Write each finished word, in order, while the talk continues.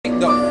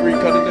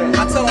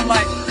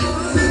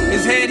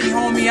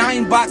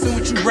ain't boxing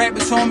with you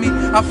rappers, homie.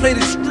 I play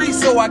the street,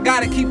 so I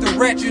gotta keep the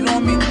ratchet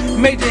on me.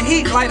 Major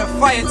heat, light a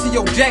fire to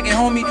your jacket,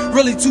 homie.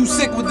 Really too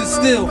sick with the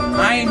steel.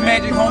 I ain't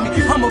magic, homie.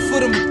 I'ma for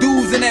them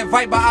dudes in that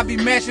Viper, I be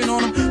mashing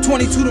on them.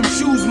 22 them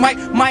shoes, Mike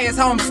Myers,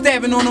 how I'm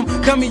stabbing on them.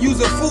 Dummy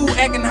use a fool,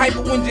 acting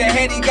hyper when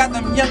Jihad, he got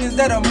them youngins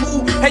that'll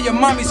move. Hey, your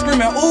mommy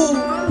screaming,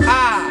 ooh,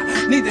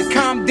 need to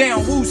calm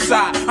down, woo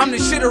side. I'm the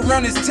shit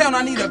around this town,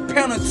 I need a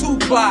pound or two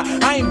ply.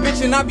 I ain't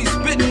bitching, I be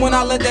spitting when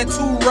I let that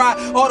two ride.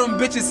 All them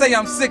bitches say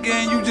I'm sicker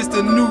and you just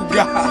a new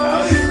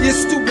guy. Your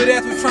stupid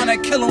ass was trying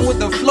to kill him with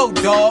the flow,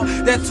 dog.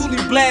 That Thule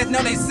blast,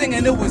 now they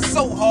singing, it was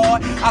so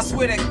hard. I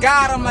swear to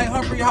God, I'm like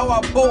Humphrey, how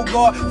I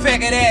Bogart.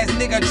 Faggot ass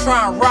nigga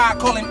try and ride,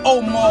 call him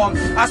Omar.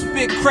 I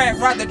spit crack,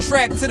 ride the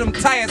track till them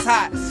tires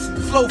hot.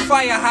 Flow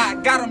fire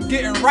hot, got them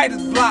getting right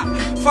as block.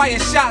 Fire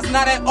shots,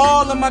 not at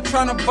all am I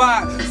trying to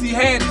buy. See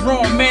head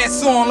drawn, mad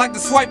song like the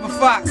swiper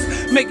fox.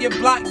 Make your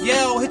block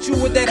yell, hit you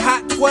with that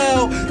hot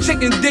 12.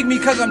 Chickens dig me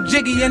cause I'm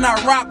jiggy and I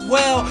rock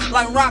well.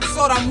 Like rock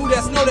salt, I move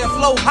that snow, that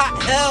flow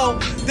hot hell.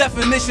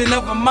 Definition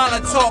of a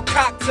Molotov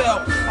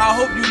cocktail. I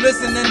hope you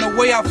listening, the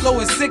way I flow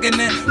is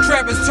sickening.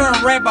 Trappers turn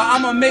rapper,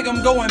 I'ma make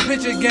them go and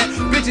bitch again.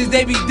 Bitches,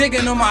 they be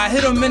digging them, I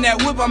hit them in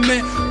that whip I'm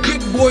in.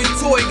 Big boy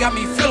toy got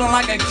me feeling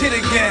like a kid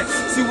again.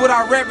 See what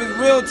I rap is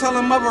real, tell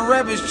them other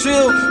rappers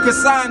chill.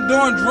 Cause sign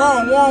doing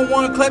drawn,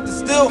 one clap the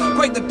still.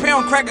 Break the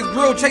pound, crack his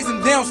grill, chase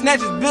him down,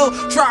 snatch his bill.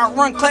 Try to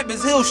run, clap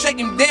his heel, shake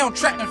him down,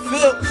 track and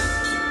field.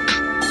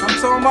 I'm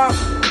talking about,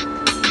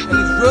 and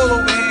it's real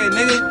over here,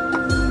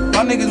 nigga.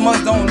 Y'all niggas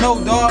must don't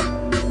know, dog.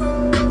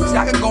 See,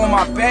 I can go in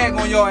my bag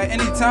on y'all at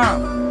any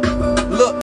time. Look.